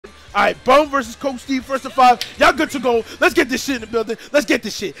All right, Bum versus Coach Steve, first of 5. Y'all good to go. Let's get this shit in the building. Let's get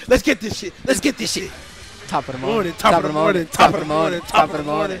this shit. Let's get this shit. Let's get this shit. Top of the morning. Top of the morning. Top of the morning. Top of the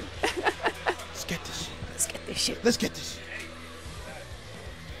morning. Let's get this shit. Let's get this shit. Let's get this shit.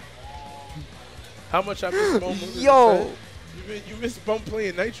 How much I missed Bum? Yo. You missed Bum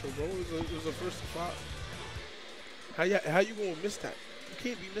playing Nitro, bro. It was a first of 5. How you gonna miss that? You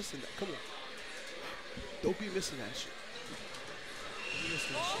can't be missing that. Come on. Don't be missing that shit.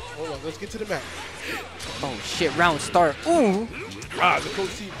 Hold on, let's get to the map. Oh shit, round start. Ooh. Ah, the Coach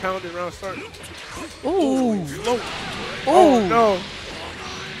Steve pounded round start. Ooh. Slow. Ooh. Oh no.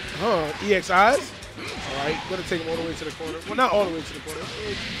 Huh, EXIs? Alright, gonna take him all the way to the corner. Well, not all the way to the corner.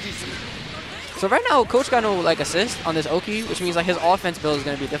 Decent. So right now, Coach got no like assist on this Oki, which means like his offense build is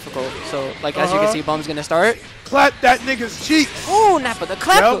gonna be difficult. So like as you can see, Bum's gonna start. Clap that nigga's cheeks. Ooh, Nappa, the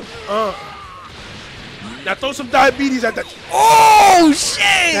clap. Yep. Now throw some diabetes at that. Oh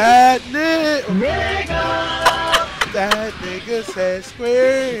shit! That nigga said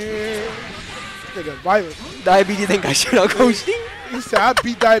square. Nigga violent. Diabetes think I should have Coach. He said I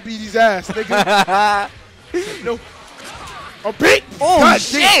beat diabetes ass, nigga. No. Oh, beat! Oh God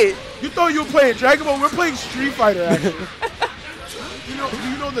shit! Damn. You thought you were playing Dragon Ball? We're playing Street Fighter actually. Do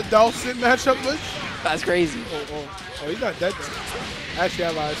you know the Dalsin matchup was? That's crazy. Oh, he's not dead though. Actually, I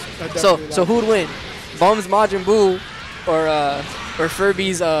lied. So who would win? Bum's Majin Buu or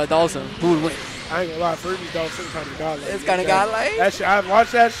Furby's Dalsim? Who would win? I ain't gonna lie, Furby's Dalsim kind of godlike. It's kind of godlike? That shit, I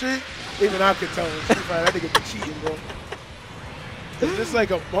watched that shit, even I could tell him. That nigga be cheating, bro. It's just like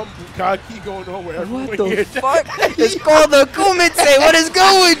a Bum Bukaki going on wherever. What the fuck? It's called the Kumite. What is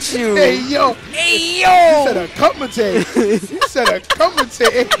good with you? Hey, yo. Hey, yo. You said a Kumite. You said a Kumite.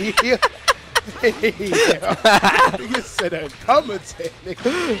 Hey, you said a Kumite,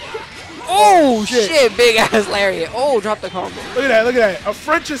 nigga. Oh, shit. Big ass lariat. Oh, drop the combo. Look at that. Look at that. A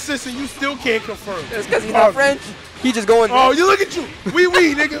French assistant you still can't confirm. It's because he's not French. He just going. Oh, you look at you. Wee,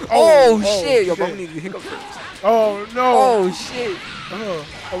 nigga. Oh, shit. Yo, Bum needs to hiccup first. Oh, no. Oh, shit. Oh,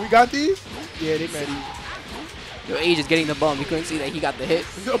 we got these? Yeah, they mad easy. Yo, Age is getting the bum. You couldn't see that he got the hit.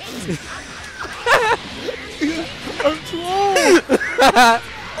 I'm too old.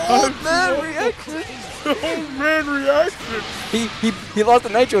 Old man reaction. Old man reaction. He lost the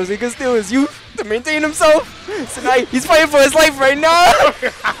Nitro, so he could steal his youth to maintain himself. So now he's fighting for his life right now.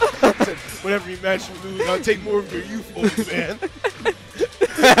 Whenever you match you lose, I'll take more of your youth, old man.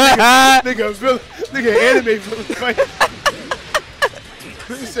 nigga, anime villain fight.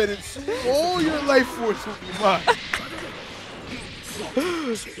 He said it's all your life force will be mine.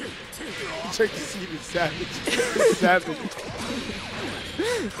 Check to see the savage. Savage.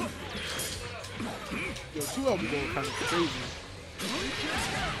 Yo, 2L be going kind of crazy.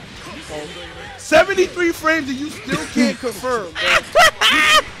 73 frames and you still can't confirm, man.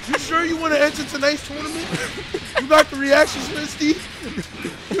 You sure you want to enter tonight's tournament? You got the reactions, man, Steve?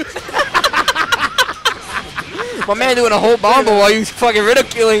 My man doing a whole combo while you fucking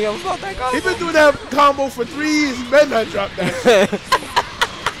ridiculing him about that combo. He been doing that combo for 3 years. He better not drop that shit.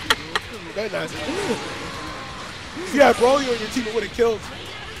 He better not. If you had Broly on your team, it would have killed.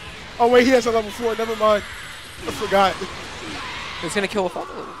 Oh, wait, he has a level 4. Never mind. I forgot. It's going to kill a fuck.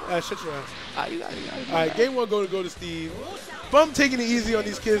 Shut your ass. You got it. All right, game 1 go to Steve. Bum taking it easy on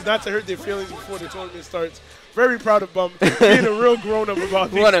these kids, not to hurt their feelings before the tournament starts. Very proud of Bum being a real grown-up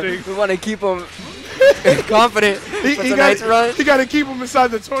about these things. We want to keep him confident for tonight's run. He got to keep him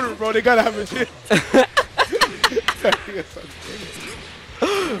inside the tournament, bro. They got to have a chance.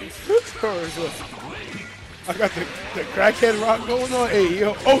 I got the crackhead rock going on. Hey,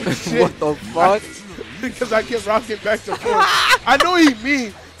 yo. Oh, shit. What the fuck? Because I kept rocking back to forth. I know he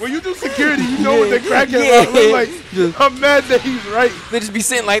mean. When you do security, you know what the crackhead rock look like. I'm mad that he's right. They just be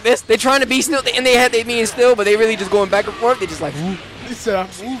sitting like this. They trying to be still, and they being still, but they really just going back and forth. They just like, whoop. He said I'm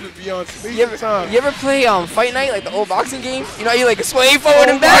moving beyond space and time. You ever play Fight Night, like the old boxing games? You know, you like sway forward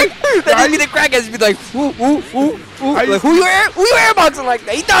and back? That just be the crackheads be like, woo, woo, woo, woo. Like, who you airboxing like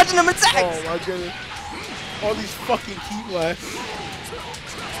that? He dodging them attacks. Oh my goodness. All these fucking key blasts.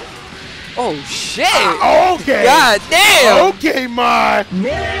 Oh shit! Okay. God damn. Okay, my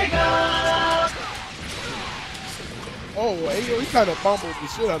nigga. Oh, hey, yo, he kind of bumbled the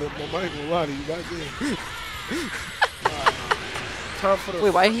shit out of him. I ain't gonna lie to you, goddamn. Time for the.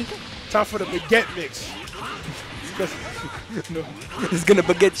 Wait, why he? Time for the baguette mix. No, it's gonna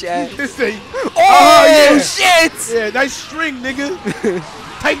baguette your ass. Oh yeah. Shit! Yeah, nice string, nigga.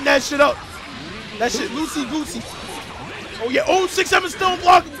 Tighten that shit up. That shit loosey goosey. Oh yeah. Oh, 6-7 still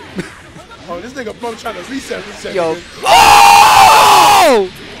blocking. Oh, this nigga Bum trying to reset. Yo. Oh!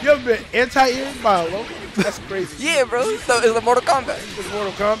 You ever been anti-air by a low? That's crazy. Yeah, bro. So it's the Mortal Kombat. It's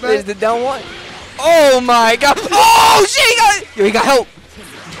Mortal Kombat? There's the down one. Oh my god. Oh shit, he got help.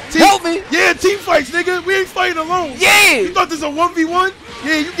 Help me. Yeah, team fights, nigga. We ain't fighting alone. Yeah. You thought this was a 1v1?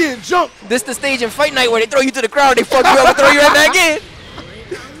 Yeah, you getting jumped. This the stage in Fight Night where they throw you to the crowd, they fuck you up and throw you right back in.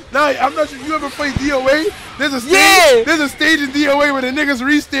 Nah, I'm not sure you ever played DOA. There's a stage, there's a stage in DOA where the niggas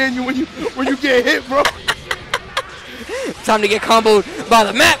restand you when you get hit, bro. Time to get comboed by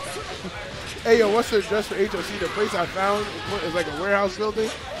the map. Hey, yo, what's the address for HOC? The place I found is like a warehouse building,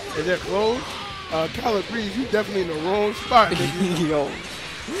 and they're closed. Calabrese, you definitely in the wrong spot, nigga. Yo,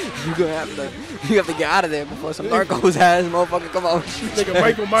 you have to get out of there before some narcos ass motherfucker come out. Nigga,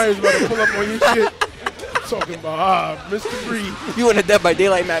 Michael Myers about to pull up on your shit. Talking about, Mr. Free. You in a Dead by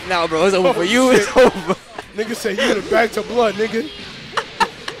Daylight map now, bro. It's over for you. Shit. It's over. Nigga said you in the back to blood, nigga.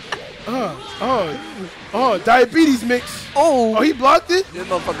 Diabetes mix. Oh, he blocked it? This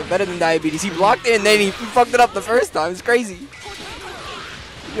motherfucker better than diabetes. He blocked it and then he fucked it up the first time. It's crazy.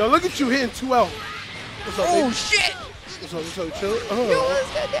 Yo, look at you hitting 2L. What's up, oh, baby? shit. What's up, chill? Yo,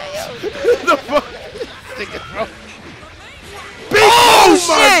 what's that, yo? The fuck? Nigga, bro. Oh,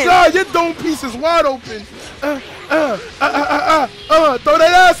 my shit. God, your dome piece is wide open. Throw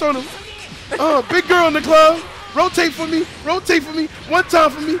that ass on him. Big girl in the club. Rotate for me. Rotate for me. One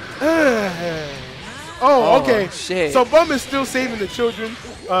time for me. Okay. Shit. So Bum is still saving the children.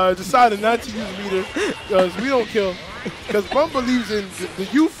 Decided not to use meter because we don't kill. Because Bum believes in the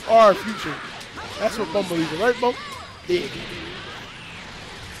youth are our future. That's what Bum believes in, right, Bum? Yeah.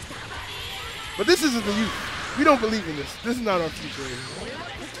 But this isn't the youth. We don't believe in this. This is not our future anymore.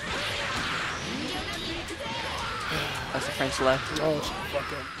 That's the French left. Oh,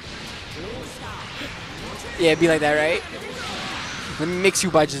 fuck up. Yeah, be like that, right? Let me mix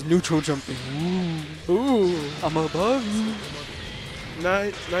you by just neutral jumping. Ooh. I'm above you.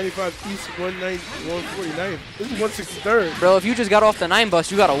 95 East, 149. This is 163rd. Bro, if you just got off the 9 bus,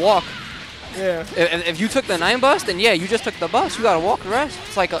 you gotta walk. Yeah. If you took the 9 bus, then yeah, you just took the bus. You gotta walk the rest.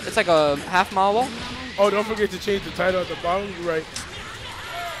 It's like a half-mile walk. Oh, don't forget to change the title at the bottom. You're right.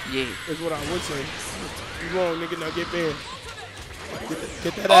 Yeah. That's what I would say. You wrong, nigga. Now get banned.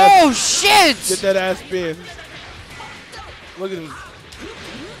 Get that ass. Oh shit! Get that ass banned. Look at him.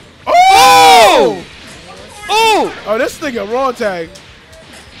 Oh! Oh! Oh, this nigga raw tag.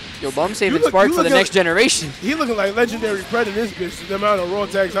 Yo, Bum saving Spark for the next generation. He looking like legendary Pred in this bitch. The amount of raw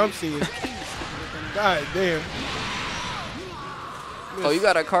tags I'm seeing. God damn. Oh, you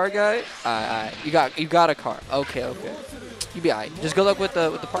got a car, guy? Alright. You got a car. Okay. You be alright. Just good luck with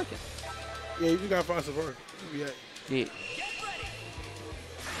the parking. Yeah, you gotta find some work. You be alright. Yeah.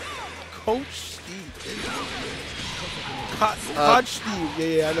 Coach Steve. Coach Steve.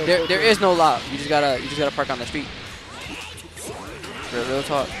 Yeah, I know. There is no lot. You just gotta park on the street. Real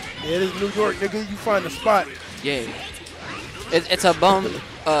talk. Yeah, this is New York, nigga. You find a spot. Yeah. It's a bum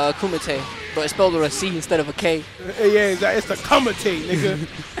kumite, but it's spelled with a C instead of a K. Yeah, it's the kumite, nigga.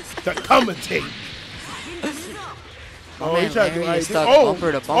 The kumite. Oh, he tried to do stuck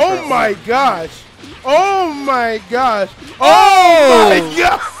bumper to bumper. Oh my gosh. Oh my gosh. Oh my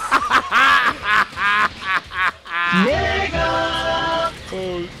god. Nigga.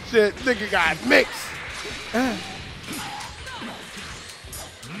 Oh shit, nigga got mixed.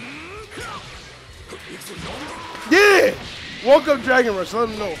 Yeah! Woke up Dragon Rush, let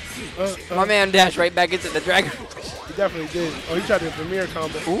him know. My man dashed right back into the Dragon Rush. He definitely did. Oh, he tried to premiere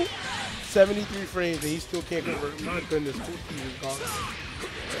combo. Ooh. 73 frames and he still can't convert. My goodness, is gone.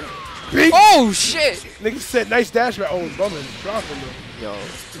 Oh shit! Nigga said nice dash right. Oh, Bum dropping though. Yo.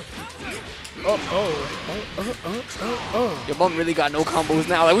 Your Bum really got no combos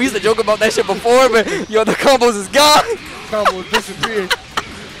now. Like we used to joke about that shit before, but yo, the combos is gone. Combos disappeared.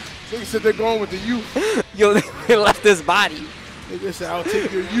 Nigga said they're going with the youth. Yo, they left his body. Nigga said I'll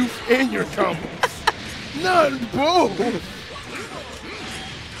take your youth and your combos. None, bro.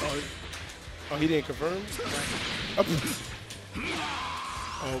 Oh, he didn't confirm.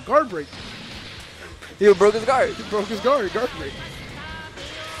 Oh, guard break. He broke his guard. He broke his guard break.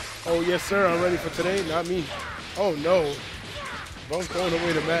 Oh, yes, sir. I'm ready for today. Not me. Oh, no. Bum's throwing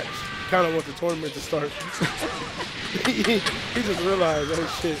away the match. Kind of want the tournament to start. he just realized, oh,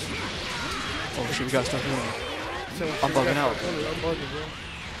 shit. Oh, shit, we got stuff in. I'm bugging out. I'm bugging,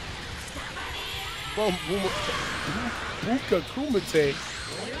 bro. Buka Kumite.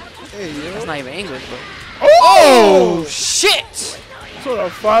 Hey, yo. That's not even English, bro. Oh! Shit! Sort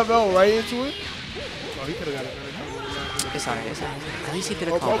of 5L right into it. Oh, he could have got it. It's alright. At least he did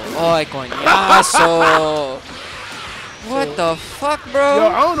a combo. Oh, coñazo. What the fuck, bro? Yo,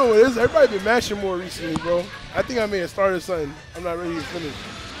 I don't know what it is. Everybody been mashing more recently, bro. I think I may have started something. I'm not ready to finish.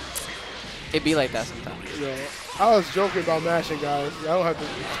 It be like that sometimes. Yeah. I was joking about mashing, guys. I don't have to.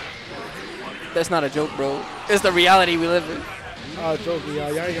 That's not a joke, bro. It's the reality we live in. I was joking,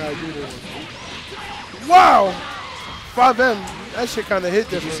 y'all. Y'all ain't gotta do this. Wow! 5M. That shit kind of hit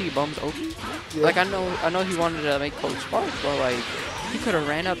Did different. you see Bum's OP? Yeah. Like, I know he wanted to make Coach Spark, but like, he could have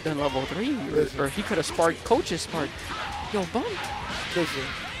ran up to level 3, or he could have sparked Coach's Spark. Yo, Bum. Listen.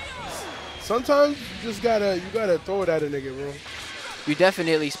 Sometimes you gotta throw it at a nigga, bro. You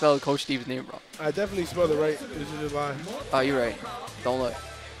definitely spelled Coach Steve's name wrong. I definitely spelled it right. This is just lying. Oh, you're right. Don't look.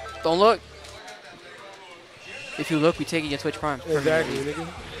 Don't look. If you look, we taking your Twitch Prime. Exactly, nigga.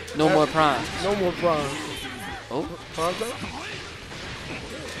 No more Prime. No more Prime. Oh. Prime time?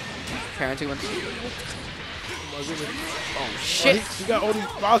 Parenting went to see. Oh, my goodness. Oh, shit. He got all these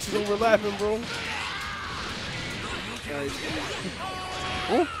boxes overlapping, bro. Nice.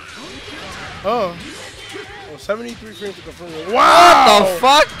 Ooh. Oh, 73 frames to confirm. Wow! What the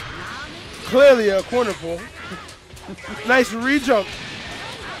fuck? Clearly a corner pull. Nice re-jump.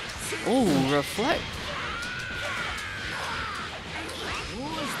 Ooh, reflect.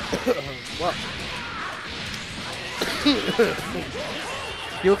 Wow.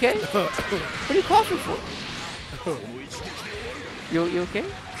 You okay? What are you coughing for? You okay?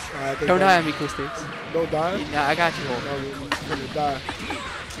 Don't die on me, Cool Sticks. Don't die? Nah, I got you. No, you're gonna die.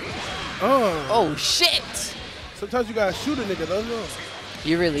 Oh, shit! Sometimes you gotta shoot a nigga, doesn't you?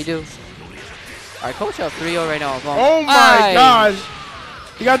 You really do. Alright, Coach up 3-0 right now. Oh my gosh!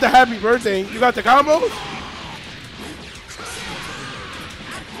 You got the happy birthday. You got the combos?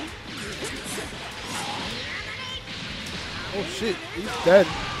 Oh shit, he's dead.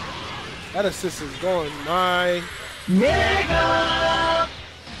 That assist is gone. My nigga!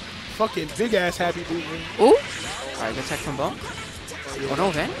 Fucking big ass happy birthday. Ooh! Alright, good tech from Bum. Oh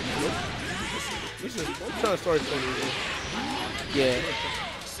no, Van? Listen, I'm trying to start something. Yeah.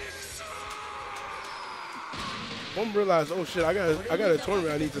 Bum realized, oh shit, I got a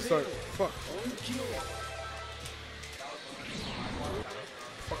tournament I need to start. Fuck.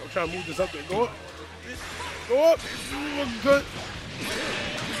 Fuck, I'm trying to move this up there. Go up. Go up. Good.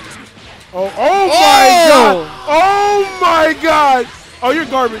 Oh my god. Oh my god. Oh, you're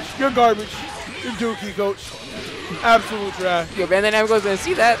garbage. You're garbage. You're dookie, coach. Absolute trash. Yo, man, they're not gonna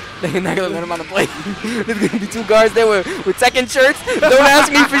see that. They're not gonna let him on the play. There's gonna be two guards there with second shirts. Don't ask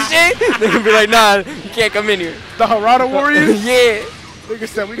me for shit. They're gonna be like, nah, you can't come in here. The Harada Warriors? Yeah. Nigga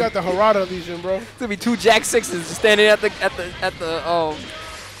said we got the Harada Legion, bro. It's gonna be two Jack 6s just standing at the It's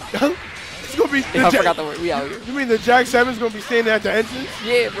gonna be. Yeah, I forgot the word. We out here. You mean the Jack 7's gonna be standing at the entrance?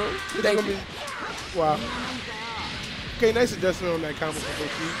 Yeah, bro. Thank you. Wow. Okay, nice adjustment on that combo for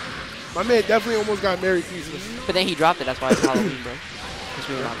Steve. My man definitely almost got married pieces. But then he dropped it. That's why it's Halloween, bro. Because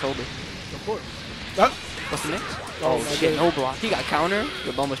we're in October. Of course. What's the next? Oh shit, no block. He got counter.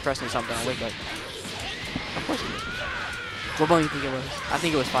 Your Bum was pressing something on wake up. Of course he did. What Bum do you think it was? I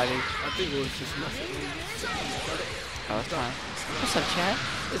think it was 5-8. I think it was just nothing. Oh, it's fine. What's up, chat?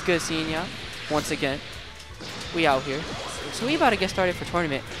 It's good seeing y'all. Once again, we out here. So we about to get started for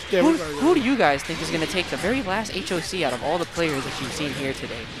tournament. Yeah, who do you guys think is going to take the very last HOC out of all the players that you've seen here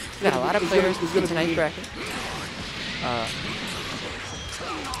today? We got a lot of players in tonight's bracket.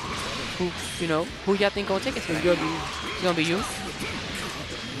 Who y'all think gonna take it tonight? It's gonna be you.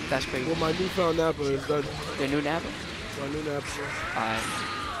 That's crazy. Well, my newfound Napa is done. Your new Napa? My new Napa. Alright.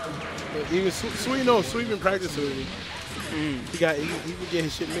 Even Sweet been practicing with me. He would get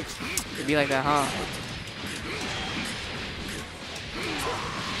his shit mixed. It'd be like that, huh?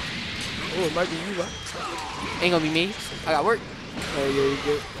 Oh, it might be you, Ain't gonna be me. I got work. Oh yeah, you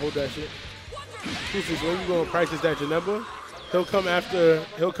get hold that shit. When you gonna practice that Janeba, he'll come after.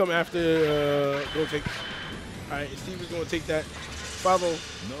 Go take. All right, Steve is gonna take that. Follow.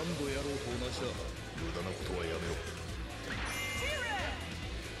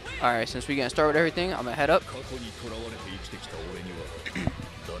 All right, since we gonna start with everything, I'm gonna head up.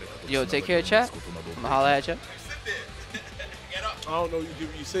 Yo, take care, chat. I'm gonna holla at ya. I don't know what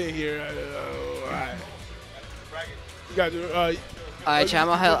you say here. All right. You gotta do. All right, chat. I'm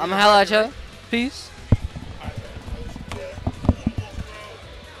gonna holla at ya. Peace.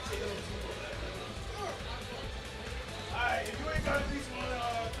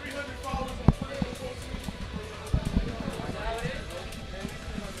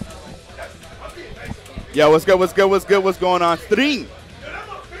 Yeah, what's good, what's going on? Stream!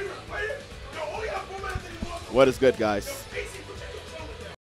 What is good, guys?